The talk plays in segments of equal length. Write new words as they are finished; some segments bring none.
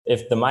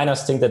if the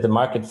miners think that the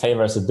market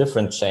favors a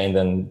different chain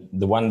than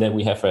the one that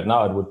we have right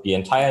now, it would be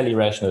entirely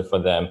rational for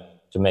them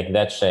to make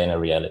that chain a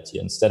reality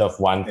instead of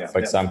one, for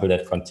example,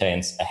 that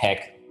contains a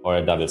hack or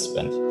a double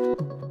spend.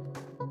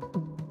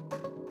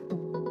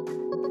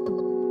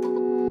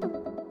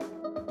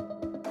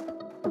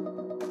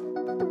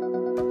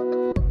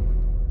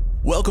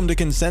 Welcome to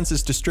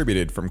Consensus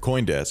Distributed from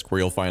CoinDesk,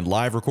 where you'll find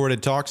live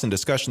recorded talks and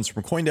discussions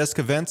from CoinDesk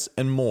events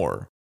and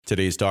more.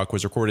 Today's talk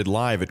was recorded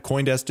live at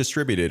CoinDesk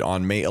Distributed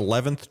on May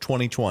 11th,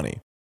 2020.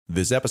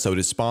 This episode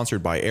is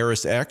sponsored by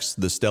ErisX,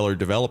 the Stellar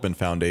Development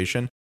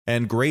Foundation,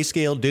 and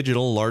Grayscale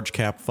Digital Large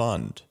Cap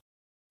Fund.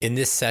 In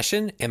this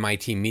session,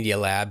 MIT Media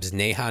Lab's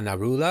Neha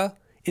Narula,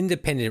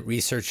 independent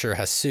researcher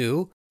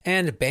Hasu,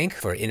 and Bank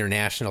for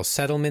International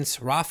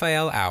Settlements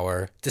Raphael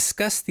Auer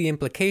discuss the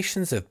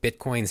implications of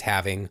Bitcoin's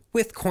halving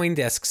with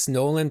CoinDesk's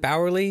Nolan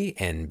Bowerly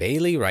and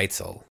Bailey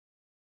Reitzel.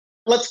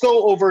 Let's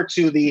go over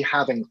to the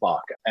halving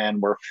clock,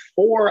 and we're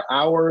 4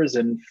 hours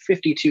and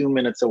 52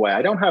 minutes away.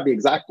 I don't have the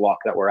exact clock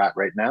that we're at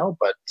right now,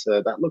 but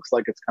that looks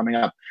like it's coming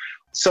up.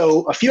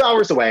 So a few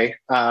hours away.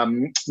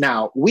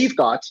 Now, we've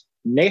got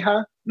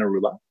Neha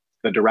Narula,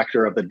 the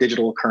director of the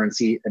Digital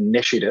Currency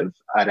Initiative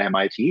at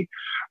MIT,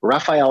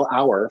 Raphael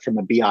Auer from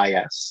the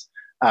BIS,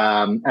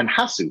 and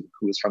Hasu,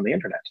 who is from the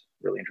internet.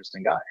 Really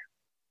interesting guy.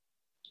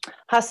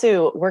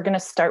 Hasu, we're going to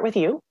start with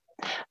you.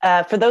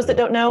 For those that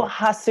don't know,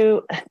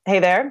 Hasu, hey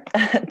there,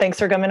 thanks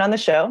for coming on the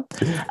show.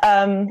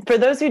 For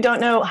those who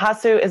don't know,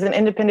 Hasu is an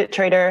independent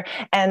trader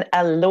and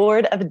a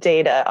lord of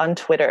data on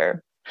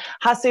Twitter.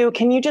 Hasu,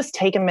 can you just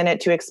take a minute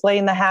to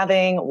explain the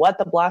halving, what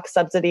the block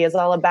subsidy is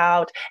all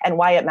about, and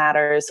why it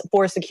matters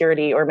for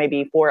security or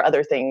maybe for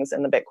other things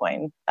in the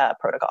Bitcoin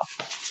protocol?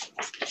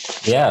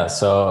 Yeah,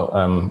 so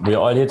we're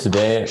all here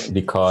today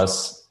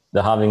because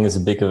the halving is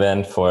a big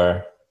event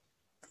for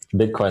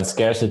Bitcoin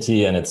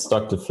scarcity and its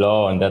stock to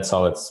flow, and that's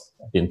how it's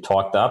been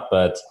talked up.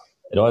 But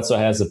it also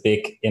has a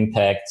big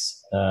impact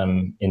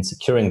in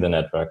securing the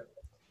network.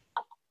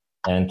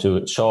 And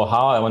to show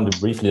how, I want to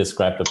briefly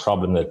describe the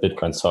problem that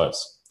Bitcoin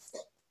solves.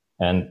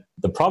 And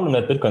the problem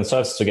that Bitcoin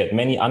solves is to get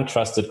many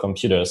untrusted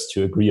computers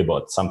to agree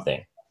about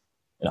something.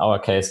 In our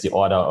case, the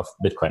order of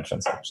Bitcoin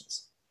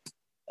transactions.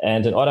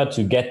 And in order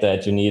to get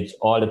that, you need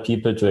all the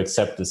people to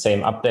accept the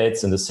same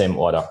updates in the same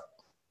order.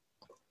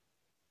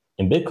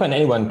 In Bitcoin,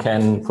 anyone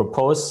can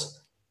propose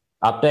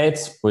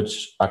updates,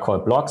 which are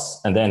called blocks,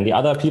 and then the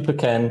other people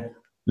can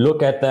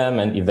look at them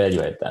and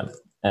evaluate them.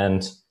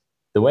 And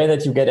the way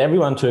that you get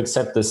everyone to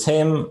accept the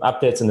same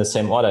updates in the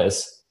same order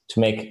is to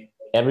make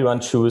everyone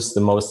choose the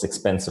most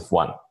expensive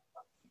one.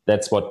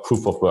 That's what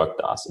proof of work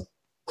does. It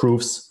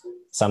proves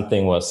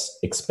something was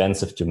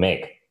expensive to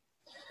make.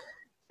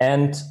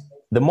 And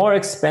the more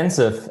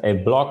expensive a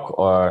block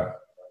or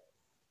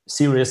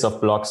series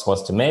of blocks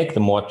was to make, the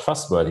more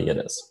trustworthy it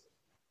is.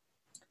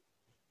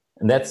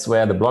 And that's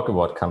where the block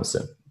reward comes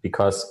in,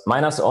 because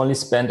miners only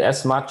spend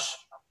as much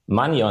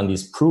money on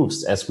these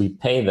proofs as we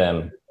pay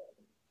them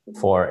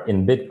for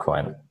in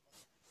Bitcoin.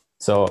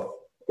 So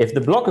if the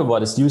block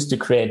reward is used to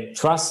create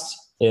trust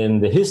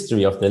in the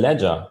history of the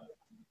ledger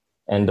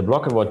and the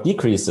block reward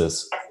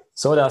decreases,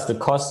 so does the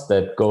cost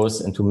that goes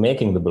into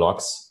making the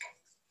blocks.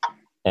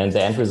 And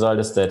the end result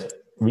is that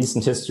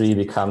recent history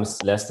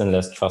becomes less and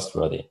less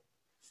trustworthy.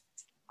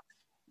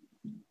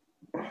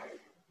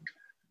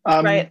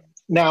 Right.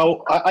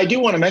 Now, I do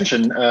want to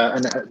mention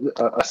a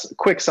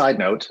quick side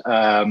note.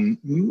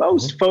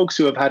 Most folks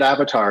who have had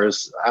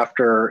avatars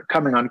after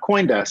coming on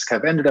CoinDesk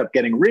have ended up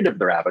getting rid of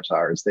their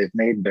avatars. They've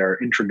made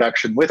their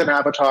introduction with an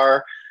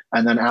avatar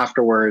and then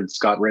afterwards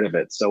got rid of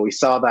it. So we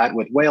saw that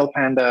with Whale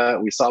Panda.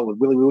 We saw with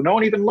Willy Woo. No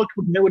one even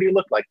knew what he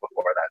looked like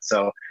before that.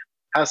 So,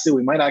 Hasu,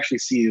 we might actually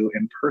see you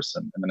in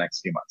person in the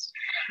next few months.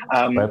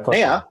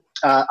 Yeah,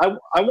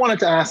 I wanted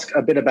to ask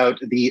a bit about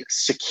the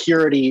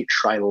security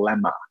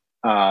trilemma.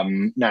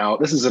 Now,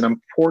 this is an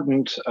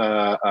important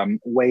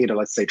way to,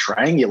 let's say,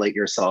 triangulate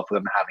yourself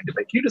within the halving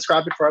debate. Can you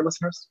describe it for our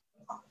listeners?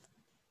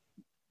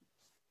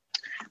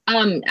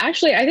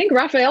 Actually, I think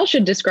Raphael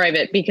should describe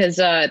it because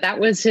that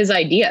was his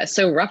idea.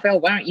 So, Raphael,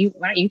 why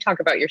don't you talk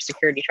about your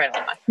security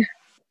trilemma?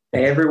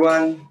 Hey,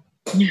 everyone.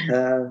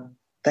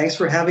 Thanks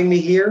for having me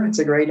here. It's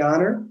a great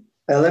honor.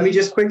 Let me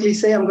just quickly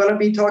say I'm going to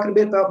be talking a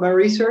bit about my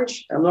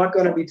research. I'm not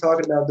going to be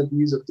talking about the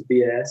views of the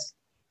BS.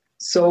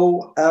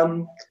 So,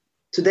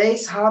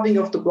 today's halving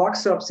of the block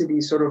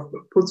subsidy sort of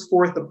puts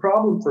forth the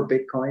problem for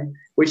Bitcoin,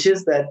 which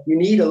is that you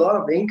need a lot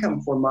of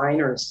income for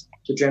miners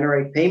to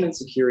generate payment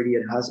security,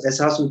 as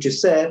Hasu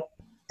just said.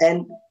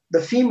 And the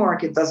fee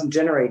market doesn't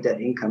generate that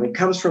income. It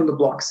comes from the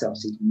block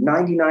subsidy.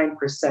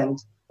 99%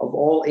 of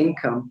all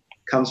income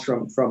comes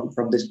from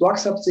this block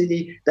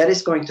subsidy that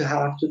is going to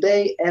have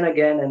today and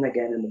again in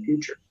the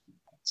future.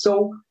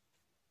 So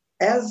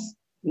as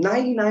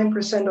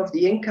 99% of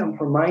the income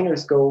for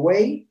miners go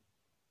away,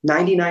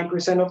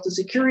 99% of the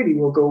security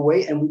will go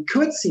away, and we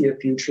could see a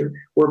future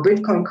where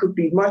Bitcoin could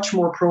be much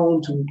more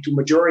prone to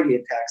majority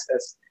attacks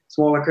as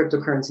smaller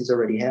cryptocurrencies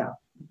already have.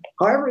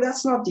 However,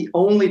 that's not the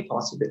only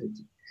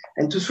possibility.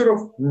 And to sort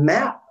of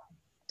map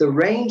the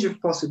range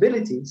of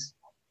possibilities,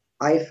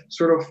 I've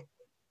sort of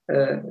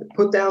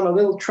put down a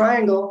little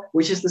triangle,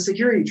 which is the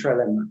security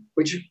trilemma,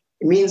 which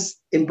means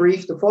in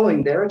brief the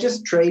following. There are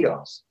just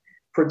trade-offs.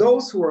 For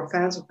those who are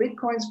fans of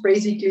Bitcoins,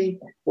 basically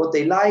what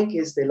they like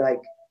is they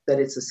like that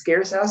it's a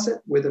scarce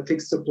asset with a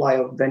fixed supply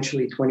of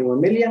eventually 21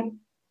 million,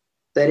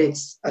 that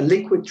it's a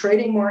liquid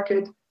trading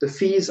market, the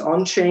fees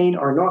on chain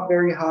are not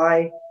very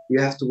high, you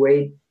have to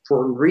wait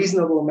for a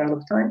reasonable amount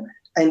of time,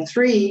 and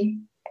 3,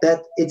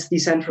 that it's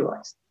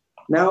decentralized.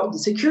 Now, the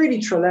security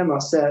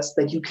trilemma says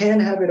that you can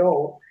have it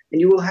all,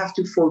 and you will have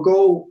to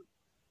forego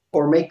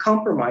or make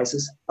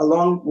compromises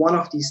along one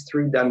of these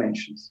 3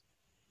 dimensions.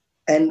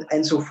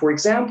 And so, for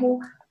example,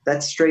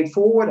 that's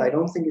straightforward. I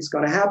don't think it's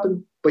going to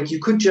happen, but you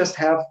could just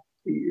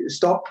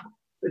stop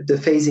the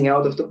phasing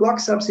out of the block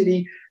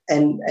subsidy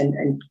and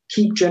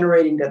keep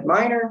generating that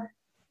miner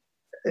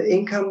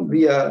income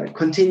via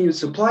continued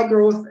supply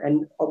growth.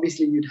 And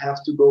obviously, you'd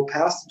have to go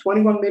past the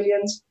 21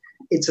 millions.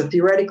 It's a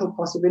theoretical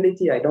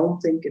possibility. I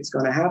don't think it's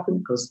going to happen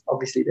because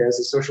obviously there's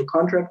a social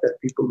contract that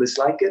people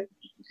dislike it.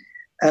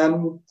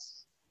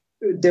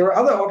 There are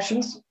other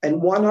options,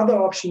 and one other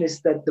option is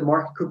that the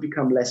market could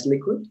become less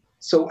liquid.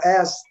 So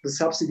as the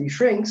subsidy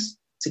shrinks,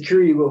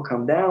 security will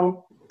come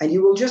down, and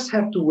you will just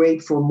have to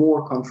wait for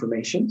more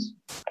confirmations.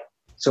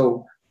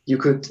 So you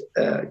could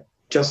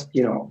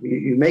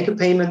you make a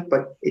payment,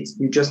 but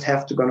you just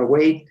have to gonna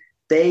wait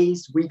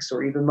days, weeks,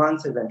 or even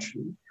months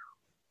eventually.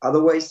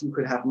 Otherwise, you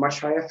could have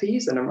much higher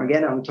fees. And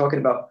I'm talking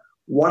about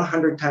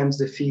 100 times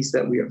the fees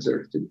that we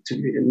observe to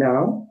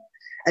now.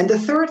 And the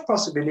third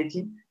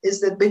possibility is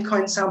that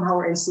Bitcoin somehow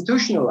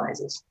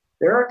institutionalizes.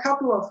 There are a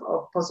couple of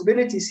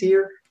possibilities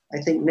here.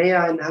 I think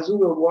Neha and Hasu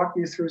will walk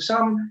you through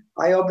some.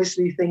 I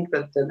obviously think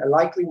that a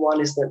likely one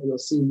is that we'll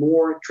see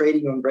more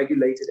trading on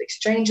regulated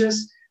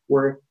exchanges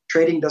where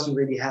trading doesn't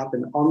really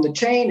happen on the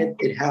chain.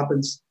 It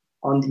happens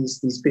on these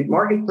big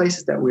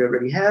marketplaces that we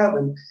already have.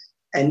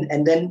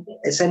 And then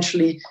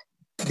essentially,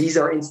 these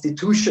are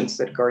institutions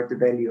that guard the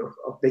value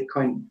of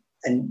Bitcoin.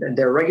 And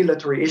there are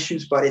regulatory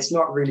issues, but it's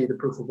not really the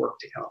proof of work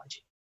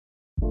technology.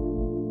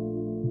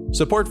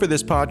 Support for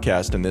this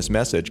podcast and this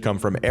message come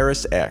from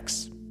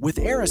ErisX. With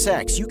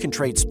ErisX, you can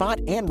trade spot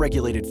and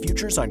regulated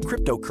futures on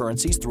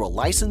cryptocurrencies through a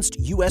licensed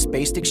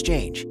U.S.-based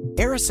exchange.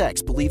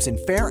 ErisX believes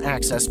in fair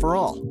access for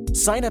all.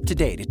 Sign up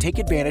today to take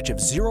advantage of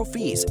zero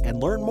fees and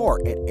learn more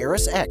at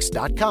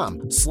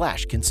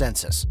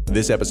erisx.com/consensus.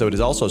 This episode is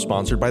also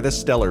sponsored by the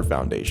Stellar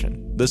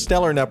Foundation. The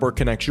Stellar Network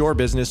connects your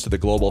business to the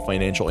global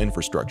financial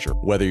infrastructure,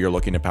 whether you're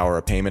looking to power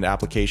a payment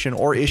application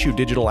or issue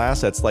digital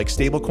assets like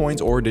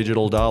stablecoins or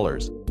digital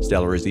dollars.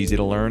 Stellar is easy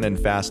to learn and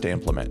fast to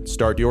implement.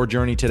 Start your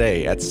journey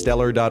today at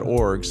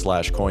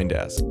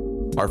stellar.org/Coindesk.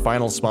 Our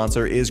final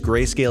sponsor is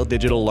Grayscale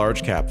Digital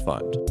Large Cap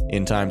Fund.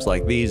 In times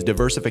like these,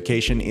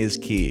 diversification is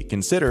key.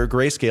 Consider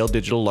Grayscale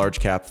Digital Large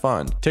Cap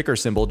Fund, ticker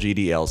symbol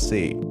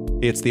GDLC.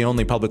 It's the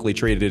only publicly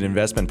traded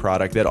investment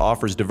product that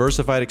offers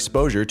diversified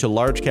exposure to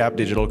large cap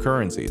digital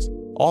currencies,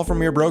 all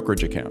from your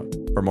brokerage account.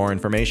 For more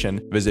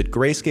information, visit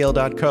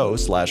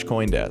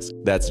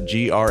grayscale.co/Coindesk. That's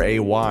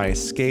GRAY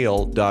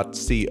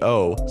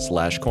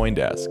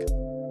scale.co/Coindesk.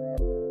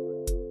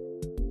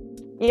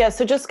 Yeah,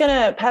 so just going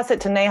to pass it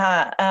to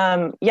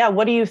Neha.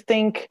 What do you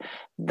think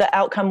the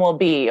outcome will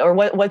be, or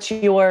what's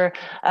your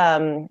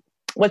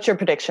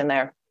prediction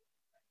there?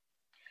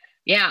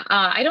 Yeah,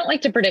 I don't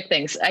like to predict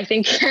things. I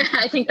think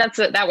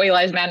that way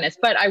lies madness.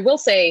 But I will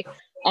say,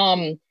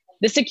 the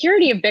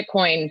security of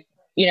Bitcoin.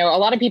 A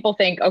lot of people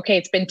think, okay,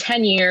 it's been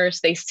 10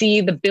 years. They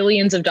see the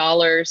billions of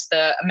dollars,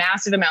 the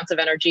massive amounts of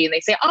energy, and they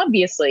say,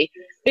 obviously,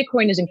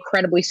 Bitcoin is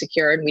incredibly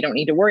secure, and we don't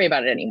need to worry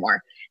about it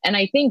anymore. And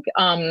I think,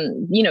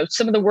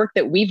 some of the work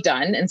that we've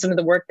done and some of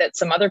the work that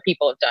some other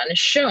people have done has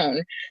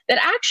shown that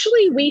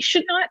actually we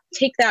should not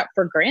take that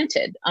for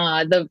granted.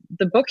 The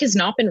book has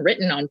not been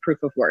written on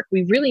proof of work.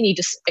 We really need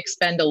to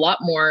expend a lot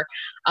more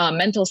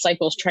mental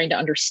cycles trying to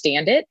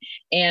understand it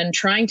and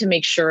trying to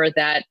make sure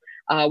that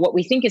what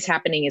we think is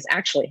happening is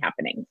actually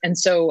happening. And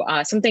so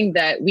something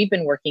that we've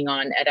been working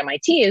on at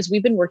MIT is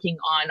we've been working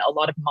on a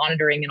lot of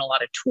monitoring and a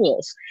lot of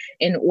tools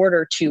in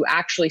order to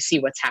actually see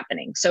what's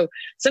happening. So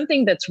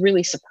something that's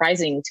really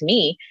surprising to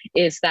me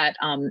is that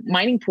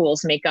mining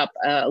pools make up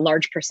a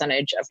large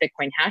percentage of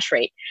Bitcoin hash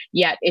rate,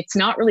 yet it's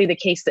not really the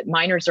case that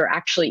miners are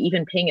actually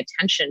even paying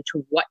attention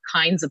to what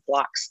kinds of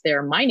blocks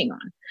they're mining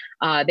on.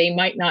 They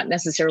might not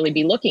necessarily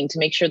be looking to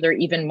make sure they're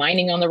even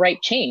mining on the right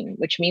chain,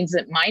 which means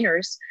that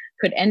miners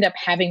could end up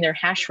having their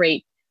hash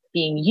rate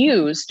being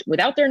used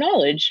without their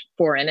knowledge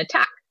for an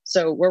attack.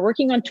 So we're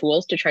working on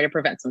tools to try to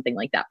prevent something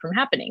like that from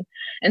happening.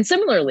 And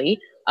similarly,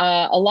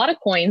 a lot of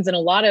coins and a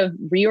lot of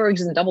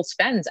reorgs and double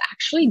spends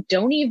actually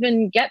don't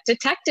even get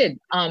detected.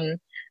 A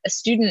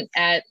student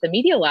at the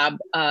Media Lab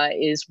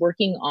is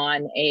working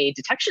on a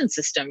detection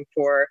system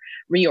for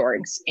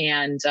reorgs,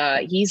 and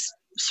he's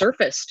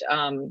surfaced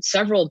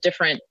several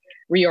different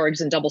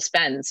reorgs and double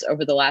spends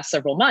over the last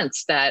several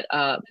months that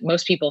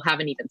most people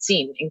haven't even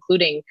seen,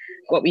 including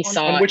what we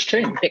saw on which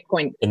chain? in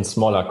Bitcoin. In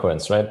smaller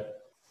coins, right?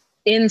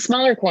 In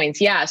smaller coins,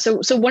 yeah.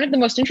 So one of the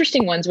most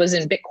interesting ones was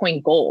in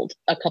Bitcoin Gold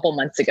a couple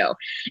months ago.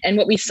 And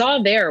what we saw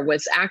there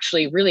was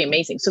actually really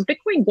amazing. So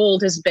Bitcoin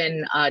Gold has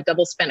been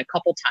double spent a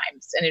couple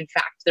times. And in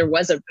fact, there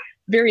was a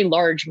very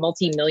large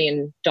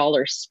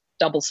multi-million-dollar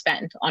double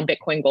spend on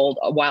Bitcoin Gold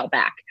a while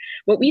back.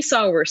 What we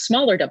saw were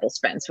smaller double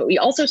spends, but we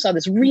also saw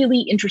this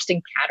really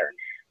interesting pattern.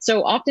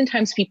 So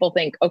oftentimes people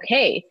think,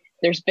 okay,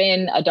 there's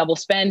been a double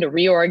spend, a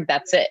reorg,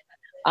 that's it.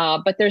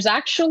 But there's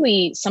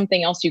actually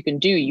something else you can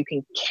do. You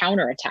can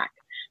counterattack.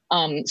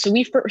 So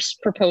we first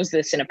proposed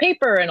this in a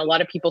paper, and a lot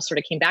of people sort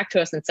of came back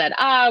to us and said,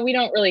 we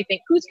don't really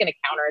think who's going to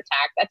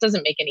counterattack. That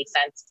doesn't make any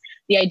sense.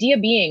 The idea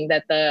being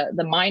that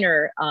the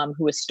miner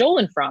who was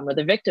stolen from, or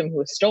the victim who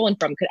was stolen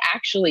from, could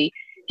actually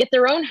get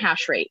their own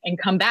hash rate and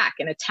come back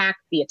and attack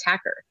the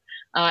attacker.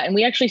 And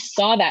we actually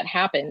saw that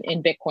happen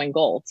in Bitcoin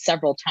Gold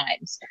several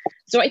times.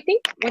 So I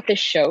think what this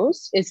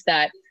shows is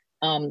that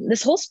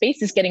this whole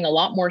space is getting a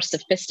lot more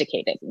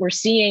sophisticated. We're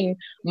seeing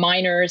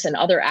miners and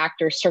other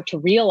actors start to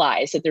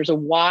realize that there's a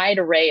wide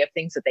array of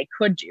things that they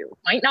could do.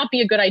 Might not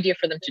be a good idea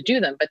for them to do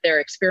them, but they're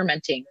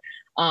experimenting.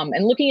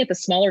 And looking at the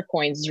smaller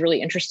coins is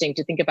really interesting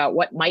to think about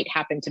what might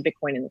happen to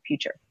Bitcoin in the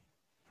future.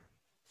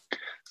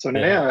 So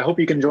Neha, I hope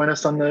you can join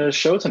us on the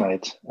show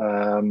tonight.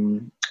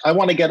 I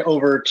want to get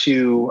over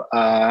to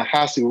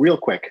Hasu real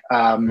quick.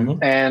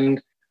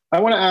 And I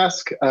want to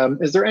ask,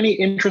 is there any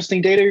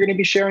interesting data you're going to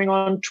be sharing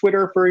on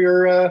Twitter for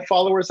your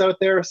followers out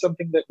there?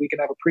 Something that we can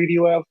have a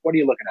preview of? What are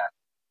you looking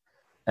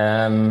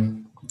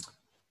at?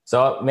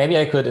 So maybe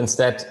I could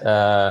instead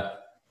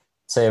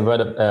say a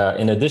word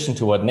in addition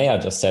to what Neha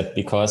just said,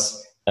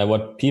 because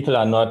what people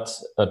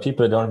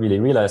don't really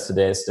realize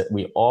today is that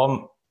we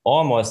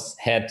almost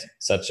had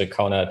such a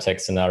counterattack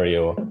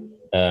scenario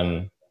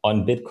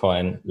on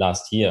Bitcoin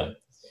last year.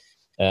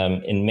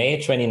 In May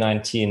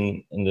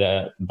 2019,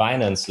 the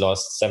Binance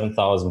lost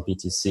 7,000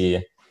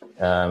 BTC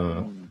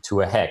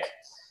to a hack.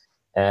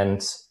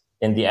 And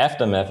in the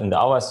aftermath, in the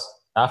hours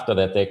after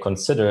that, they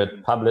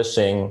considered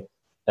publishing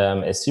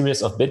a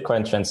series of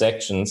Bitcoin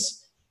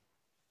transactions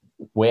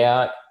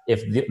where,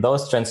 if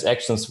those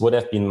transactions would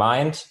have been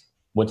mined,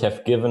 would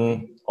have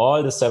given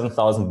all the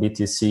 7,000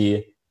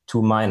 BTC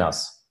to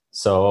miners.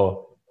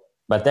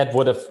 But that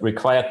would have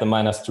required the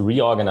miners to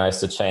reorganize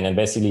the chain and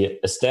basically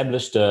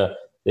establish the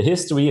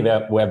history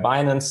where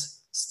Binance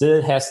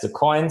still has the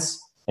coins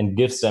and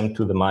gives them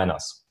to the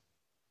miners.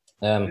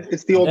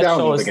 It's the old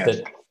DAO move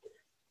again.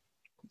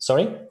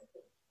 Sorry?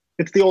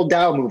 It's the old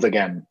DAO move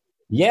again.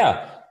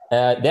 Yeah,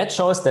 that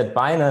shows that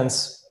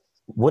Binance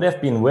would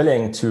have been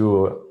willing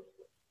to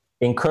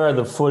incur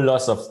the full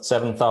loss of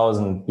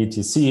 7,000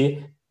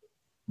 BTC,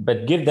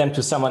 but give them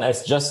to someone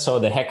else just so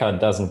the hacker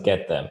doesn't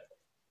get them.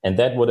 And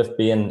that would have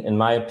been, in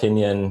my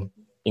opinion,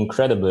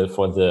 incredible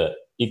for the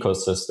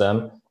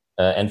ecosystem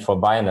and for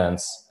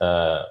Binance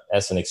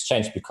as an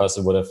exchange, because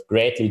it would have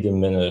greatly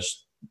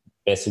diminished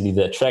basically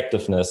the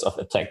attractiveness of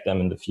attack them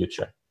in the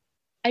future.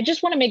 I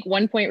just want to make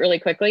one point really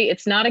quickly.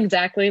 It's not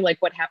exactly like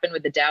what happened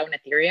with the DAO and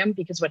Ethereum,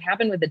 because what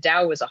happened with the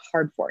DAO was a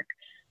hard fork.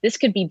 This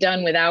could be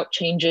done without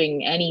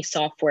changing any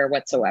software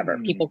whatsoever.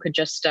 People could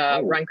just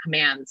run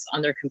commands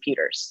on their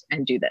computers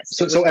and do this.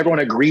 So everyone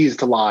agrees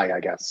to lie, I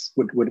guess,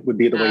 would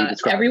be the way you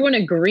describe it. Everyone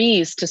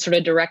agrees to sort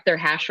of direct their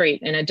hash rate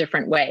in a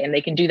different way, and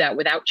they can do that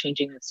without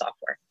changing the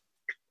software.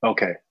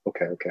 Okay.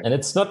 And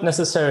it's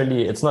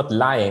not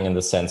lying in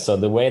the sense. So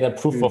the way that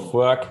proof of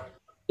work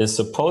is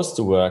supposed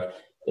to work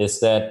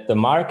is that the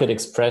market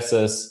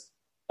expresses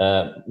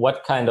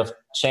what kind of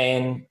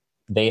chain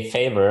they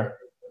favor,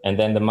 and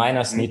then the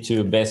miners need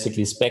to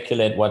basically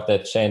speculate what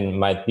that chain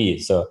might be.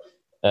 So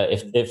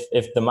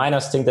if the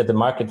miners think that the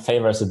market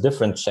favors a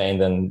different chain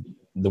than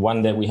the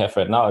one that we have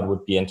right now, it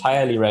would be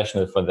entirely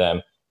rational for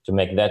them to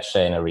make that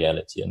chain a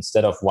reality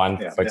instead of one,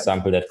 for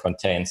example, that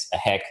contains a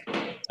hack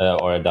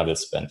or a double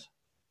spend.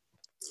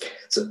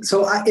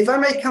 So if I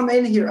may come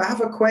in here, I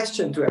have a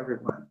question to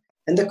everyone.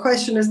 And the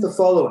question is the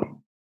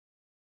following.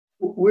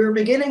 We're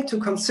beginning to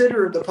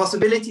consider the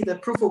possibility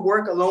that proof of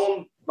work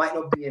alone might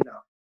not be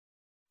enough.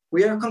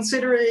 We are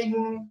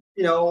considering,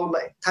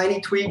 like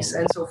tiny tweaks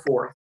and so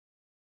forth.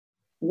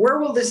 Where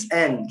will this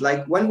end?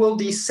 Like, when will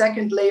these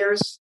second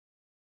layers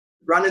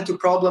run into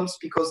problems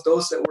because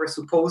those that were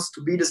supposed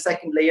to be the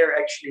second layer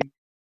actually,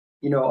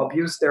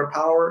 abuse their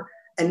power?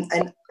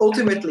 And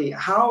ultimately,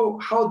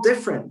 how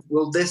different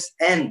will this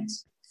end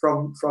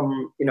from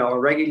a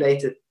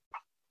regulated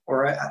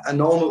or a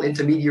normal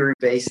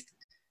intermediary-based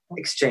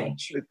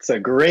exchange? It's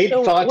a great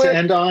thought to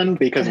end on,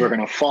 because we're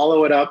going to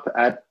follow it up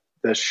at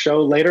the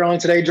show later on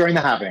today during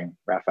the Halving.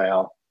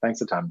 Raphael,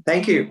 thanks a ton.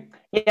 Thank you.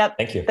 Yep.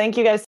 Thank you. Thank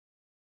you, guys.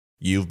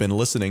 You've been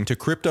listening to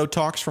Crypto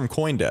Talks from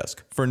CoinDesk.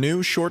 For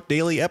new, short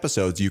daily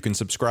episodes, you can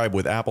subscribe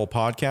with Apple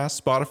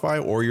Podcasts,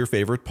 Spotify, or your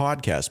favorite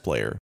podcast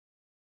player.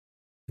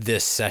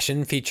 This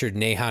session featured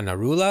Neha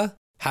Narula,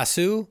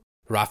 Hasu,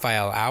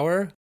 Raphael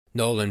Auer,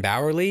 Nolan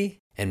Bowerly,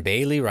 and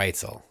Bailey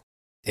Reitzel.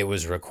 It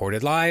was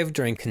recorded live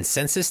during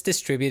Consensus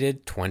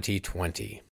Distributed 2020.